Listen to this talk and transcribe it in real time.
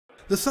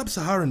The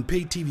sub-Saharan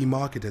pay TV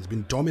market has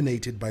been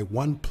dominated by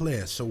one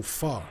player so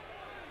far.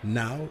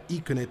 Now,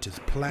 Econet is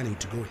planning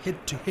to go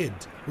head-to-head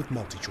with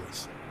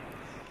MultiChoice.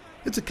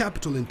 It's a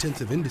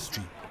capital-intensive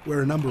industry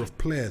where a number of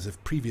players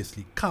have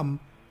previously come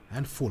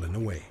and fallen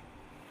away.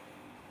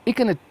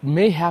 Econet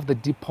may have the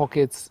deep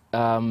pockets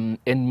and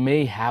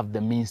may have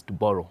the means to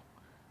borrow,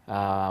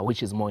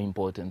 which is more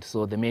important.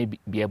 So they may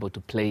be able to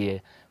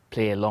play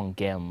a long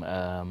game,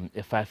 a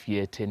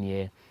 5-year,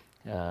 10-year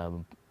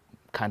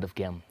kind of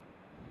game.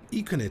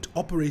 Econet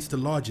operates the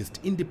largest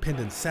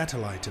independent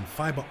satellite and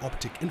fiber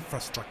optic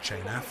infrastructure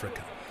in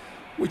Africa,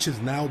 which has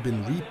now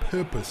been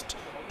repurposed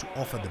to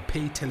offer the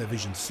pay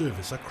television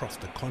service across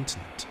the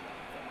continent.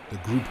 The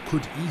group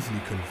could easily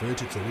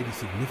convert its already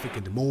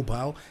significant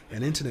mobile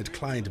and internet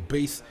client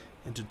base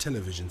into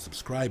television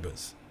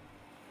subscribers.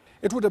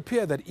 It would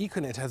appear that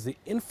Econet has the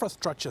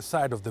infrastructure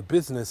side of the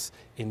business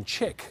in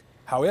check.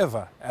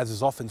 However, as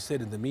is often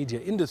said in the media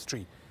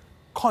industry,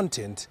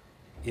 content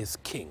is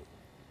king.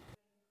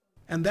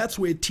 And that's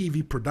where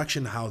TV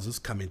production houses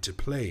come into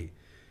play.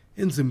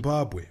 In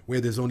Zimbabwe,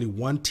 where there's only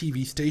one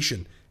TV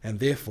station and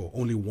therefore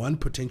only one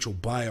potential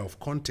buyer of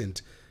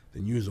content,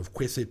 the news of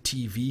Kwese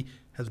TV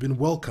has been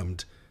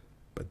welcomed,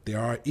 but there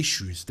are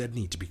issues that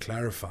need to be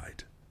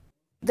clarified.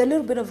 The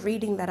little bit of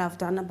reading that I've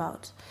done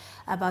about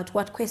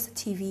what Kwese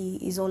TV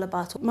is all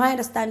about, my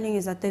understanding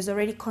is that there's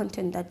already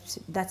content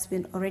that's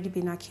already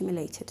been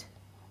accumulated.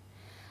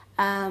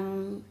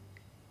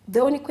 The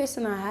only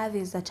question I have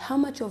is that how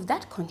much of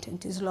that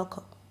content is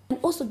local? And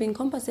also being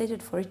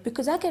compensated for it,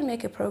 because I can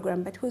make a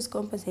program, but who's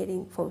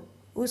compensating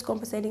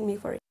me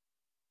for it?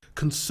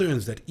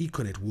 Concerns that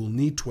Econet will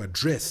need to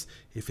address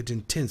if it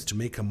intends to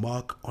make a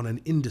mark on an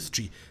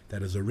industry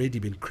that has already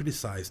been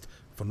criticized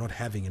for not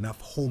having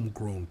enough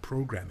homegrown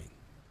programming.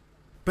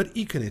 But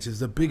Econet is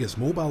the biggest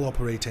mobile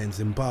operator in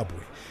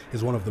Zimbabwe,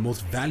 is one of the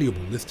most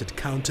valuable listed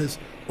counters,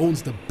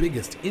 owns the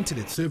biggest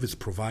internet service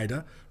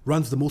provider,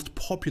 runs the most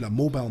popular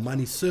mobile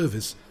money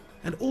service,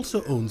 and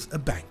also owns a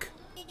bank.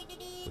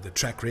 With a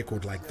track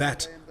record like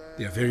that,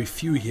 there are very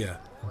few here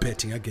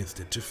betting against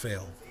it to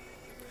fail.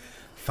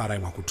 Foray,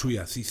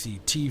 CC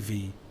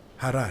TV,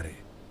 Harare,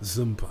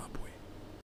 Zimbabwe.